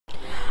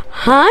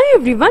Hi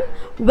everyone,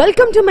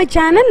 welcome to my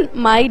channel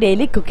My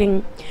Daily Cooking.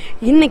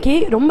 இன்னைக்கு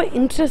ரொம்ப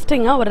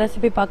இன்ட்ரெஸ்டிங்கா ஒரு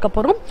ரெசிபி பார்க்க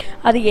போறோம்.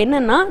 அது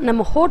என்னன்னா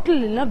நம்ம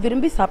ஹோட்டல்ல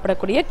விரும்பி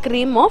சாப்பிடக்கூடிய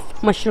cream of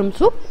mushroom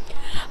soup.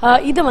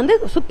 இது வந்து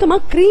சுத்தமா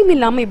cream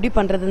இல்லாம எப்படி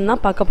பண்றதுன்னு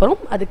தான் பார்க்க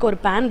போறோம். அதுக்கு ஒரு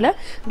panல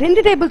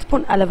 2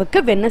 டேபிள்ஸ்பூன்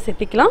அளவுக்கு வெண்ணெய்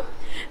சேர்த்திக்கலாம்.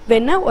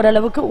 வெண்ணெய்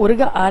ஓரளவுக்கு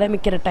உருக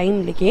ஆரம்பிக்கிற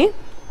டைம்லயே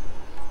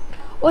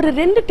ஒரு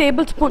 2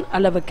 டேபிள்ஸ்பூன்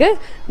அளவுக்கு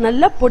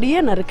நல்ல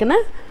பொடியா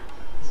நறுக்குன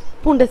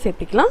பூண்டை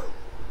சேர்த்திக்கலாம்.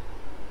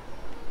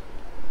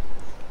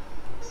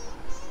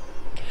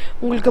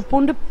 உங்களுக்கு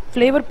பூண்டு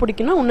ஃப்ளேவர்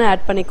பிடிக்குன்னா இன்னும்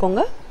ஆட்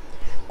பண்ணிக்கோங்க.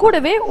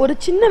 கூடவே ஒரு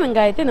சின்ன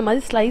வெங்காயத்தை இந்த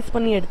மாதிரி ஸ்லைஸ்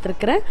பண்ணி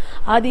எடுத்துருக்கிறேன்,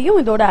 அதையும்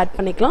இதோட ஆட்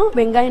பண்ணிக்கலாம்.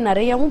 வெங்காயம்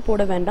நிறையாவும்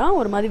போட வேண்டாம்,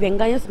 ஒரு மாதிரி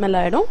வெங்காயம் ஸ்மெல்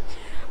ஆகிடும்.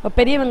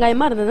 பெரிய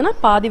வெங்காயமாக இருந்ததுன்னா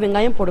பாதி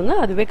வெங்காயம் போடுங்க,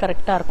 அதுவே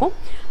கரெக்டாக இருக்கும்.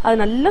 அது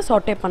நல்லா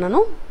சாட்டே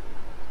பண்ணணும்.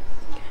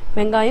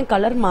 வெங்காயம்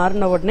கலர்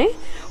மாறின உடனே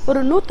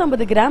ஒரு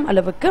 150 கிராம்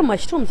அளவுக்கு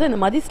மஷ்ரூம்ஸை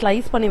இந்த மாதிரி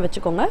ஸ்லைஸ் பண்ணி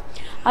வச்சுக்கோங்க.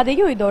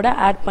 அதையும் இதோட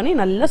ஆட் பண்ணி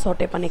நல்லா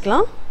சாட்டே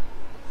பண்ணிக்கலாம்.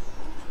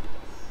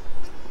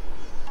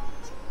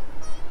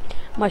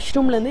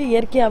 மஷ்ரூம்லேருந்து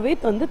இயற்கையாகவே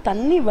வந்து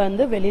தண்ணி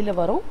வந்து வெளியில்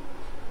வரும்.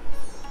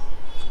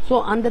 ஸோ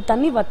அந்த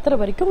தண்ணி வத்துற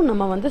வரைக்கும்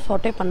நம்ம வந்து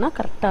சாட்டே பண்ணால்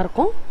கரெக்டாக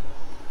இருக்கும்.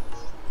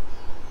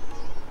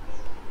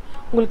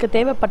 உங்களுக்கு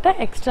தேவைப்பட்ட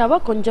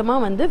எக்ஸ்ட்ராவாக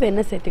கொஞ்சமாக வந்து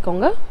வெண்ணெய்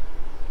சேர்த்திக்கோங்க.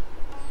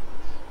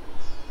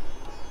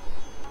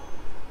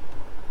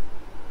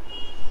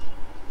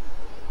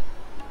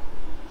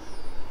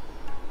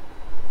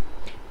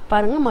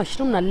 பாருங்கள்,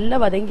 மஷ்ரூம் நல்லா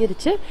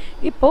வதங்கிருச்சு.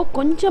 இப்போது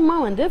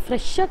கொஞ்சமாக வந்து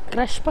ஃப்ரெஷ்ஷாக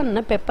க்ரஷ்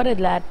பண்ண பெப்பர்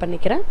இதில் ஆட்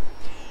பண்ணிக்கிறேன்.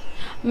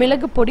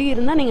 மிளகு பொடி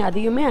இருந்தால் நீங்கள்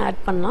அதையுமே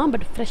ஆட் பண்ணலாம்,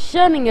 பட்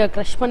ஃப்ரெஷ்ஷாக நீங்கள்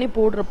க்ரஷ் பண்ணி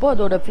போடுறப்போ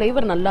அதோட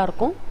ஃப்ளேவர்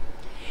நல்லாயிருக்கும்.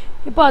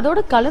 இப்போ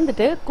அதோடு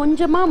கலந்துட்டு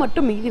கொஞ்சமாக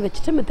மட்டும் மீதி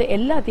வச்சுட்டு மற்ற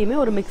எல்லாத்தையுமே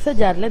ஒரு மிக்சர்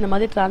ஜாரில் இந்த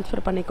மாதிரி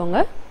ட்ரான்ஸ்ஃபர் பண்ணிக்கோங்க.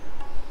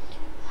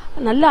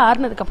 நல்லா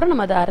ஆறுனதுக்கப்புறம்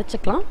நம்ம அதை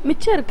அரைச்சிக்கலாம்.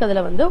 மிச்சம்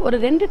இருக்கிறதுல வந்து ஒரு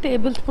 2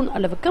 டேபிள்ஸ்பூன்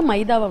அளவுக்கு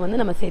மைதாவை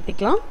வந்து நம்ம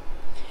சேர்த்திக்கலாம்.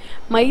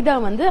 மைதா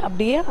வந்து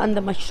அப்படியே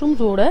அந்த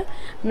மஷ்ரூம்ஸோட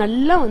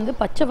நல்லா வந்து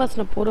பச்சை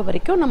வாசனை போகிற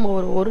வரைக்கும் நம்ம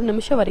ஒரு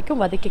நிமிஷம்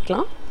வரைக்கும்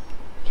வதக்கிக்கலாம்.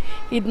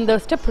 இந்த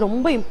ஸ்டெப்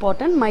ரொம்ப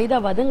இம்பார்ட்டன்ட். மைதா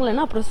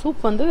வதங்கலைன்னா அப்புறம்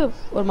சூப் வந்து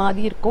ஒரு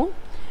மாதிரி இருக்கும்.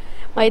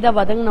 மைதா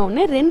வதங்கின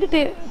உடனே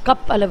 2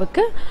 கப்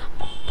அளவுக்கு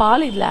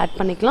பால் இதில் ஆட்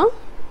பண்ணிக்கலாம்.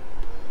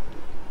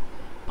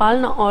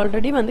 பால் நான்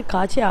ஆல்ரெடி வந்து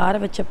காய்ச்சி ஆற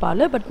வச்ச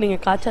பால், பட்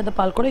நீங்கள் காய்ச்சாத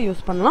பால் கூட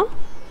யூஸ் பண்ணலாம்.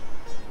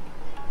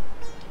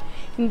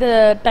 இந்த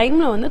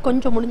டைமில் வந்து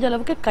கொஞ்சம் முடிஞ்ச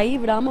அளவுக்கு கை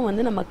விடாமல்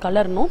வந்து நம்ம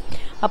கலரணும்.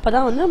 அப்போ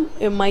தான் வந்து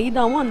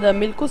மைதாவும் அந்த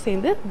மில்க்கும்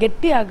சேர்ந்து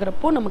கெட்டி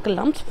ஆகிறப்போ நமக்கு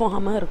லம்ப்ஸ்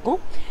போகாமல் இருக்கும்.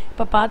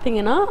 இப்போ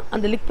பார்த்தீங்கன்னா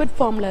அந்த லிக்விட்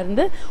ஃபார்மில்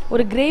இருந்து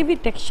ஒரு கிரேவி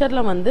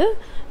டெக்ஸ்சரில் வந்து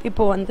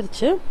இப்போது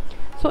வந்துருச்சு.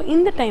 ஸோ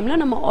இந்த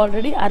டைமில் நம்ம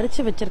ஆல்ரெடி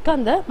அரைச்சி வச்சுருக்க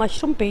அந்த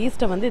மஷ்ரூம்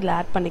பேஸ்ட்டை வந்து இதில்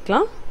ஆட்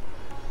பண்ணிக்கலாம்.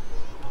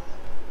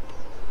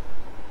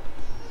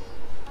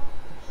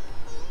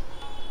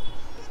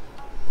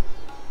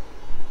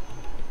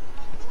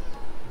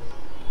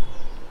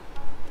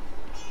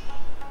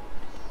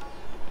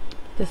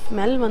 இந்த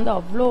ஸ்மெல் வந்து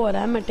அவ்வளோ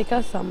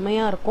அரோமேட்டிக்காக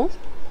செம்மையாக இருக்கும்.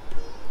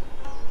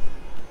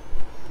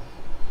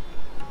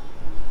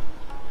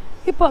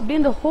 இப்போ அப்படியே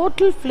இந்த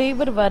ஹோட்டல்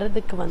ஃப்ளேவர்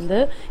வர்றதுக்கு வந்து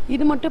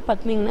இது மட்டும்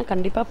பார்த்தீங்கன்னா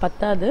கண்டிப்பாக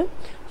பத்தாது.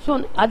 ஸோ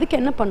அதுக்கு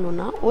என்ன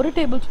பண்ணணும்னா 1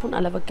 டேபிள்ஸ்பூன்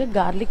அளவுக்கு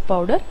கார்லிக்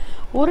பவுடர்,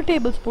 1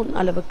 டேபிள்ஸ்பூன்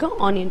அளவுக்கு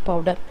ஆனியன்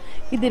பவுடர்,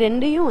 இது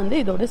ரெண்டையும் வந்து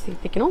இதோட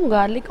சேர்த்துக்கணும்.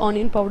 கார்லிக்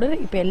ஆனியன் பவுடர்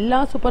இப்போ எல்லா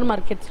சூப்பர்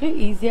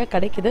மார்க்கெட்ஸ்லையும் ஈஸியாக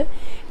கிடைக்குது.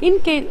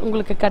 இன்கேஸ்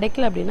உங்களுக்கு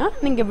கிடைக்கல அப்படின்னா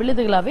நீங்கள்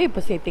விழுதுகளாகவே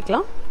இப்போ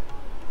சேர்த்திக்கலாம்.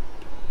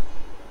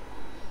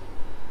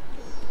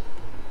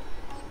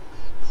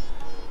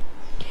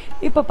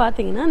 இப்போ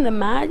பார்த்தீங்கன்னா இந்த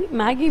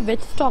மேகி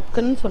வெஜ்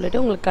ஸ்டாக்குன்னு சொல்லிட்டு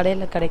உங்களுக்கு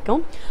கடையில் கிடைக்கும்.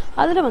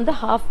 அதில் வந்து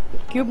 ½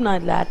 கியூப் நான்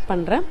இதில் ஆட்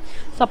பண்ணுறேன்.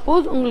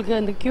 சப்போஸ் உங்களுக்கு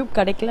அந்த கியூப்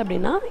கிடைக்கல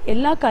அப்படின்னா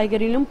எல்லா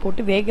காய்கறியிலும்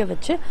போட்டு வேக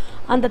வச்சு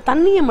அந்த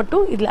தண்ணியை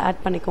மட்டும் இதில்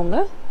ஆட் பண்ணிக்கோங்க.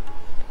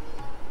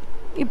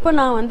 இப்போ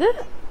நான் வந்து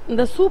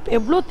இந்த சூப்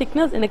எவ்வளோ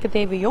திக்னஸ் எனக்கு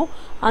தேவையோ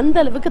அந்த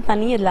அளவுக்கு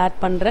தண்ணியை இதில்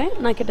ஆட் பண்ணுறேன்.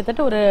 நான்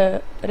கிட்டத்தட்ட ஒரு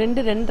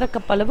 2-2.5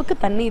 கப் அளவுக்கு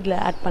தண்ணி இதில்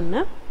ஆட்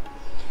பண்ணேன்.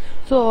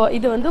 ஸோ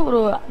இது வந்து ஒரு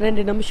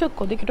 2 நிமிஷம்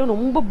கொதிக்கட்டும்.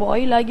 ரொம்ப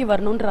பாயில் ஆகி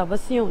வரணுன்ற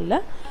அவசியம் இல்லை.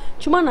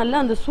 சும்மா நல்லா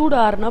அந்த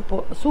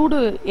சூடு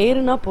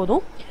ஏறுனா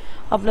போதும்.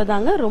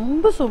 அவ்வளோதாங்க.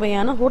 ரொம்ப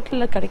சுவையான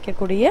ஹோட்டலில்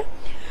கிடைக்கக்கூடிய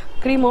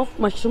cream of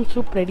mushroom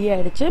soup ready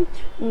ஆகிடுச்சு.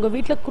 உங்கள்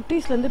வீட்டில்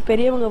குட்டீஸ்லேருந்து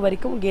பெரியவங்க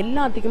வரைக்கும்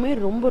எல்லாத்துக்குமே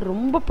ரொம்ப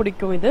ரொம்ப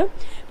பிடிக்கும். இது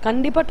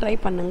கண்டிப்பாக ட்ரை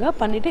பண்ணுங்கள்.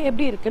 பண்ணிவிட்டு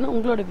எப்படி இருக்குன்னு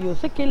உங்களோட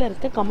வியூஸை கீழே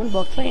இருக்க கமெண்ட்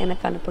பாக்ஸில்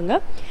எனக்கு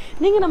அனுப்புங்க.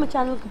 நீங்கள் நம்ம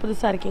சேனலுக்கு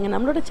புதுசாக இருக்கீங்க,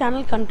 நம்மளோட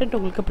சேனல் கண்டென்ட்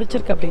உங்களுக்கு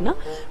பிடிச்சிருக்கு அப்படின்னா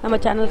நம்ம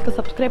சேனலுக்கு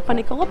சப்ஸ்கிரைப்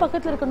பண்ணிக்கோங்க.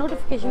 பக்கத்தில் இருக்க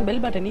நோட்டிஃபிகேஷன்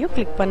பெல் பட்டனையும்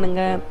கிளிக்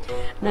பண்ணுங்கள்.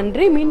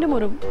 நன்றி. மீண்டும்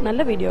ஒரு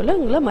நல்ல வீடியோவில்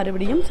உங்களை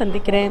மறுபடியும்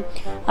சந்திக்கிறேன்.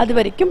 அது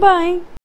வரைக்கும் பாய்.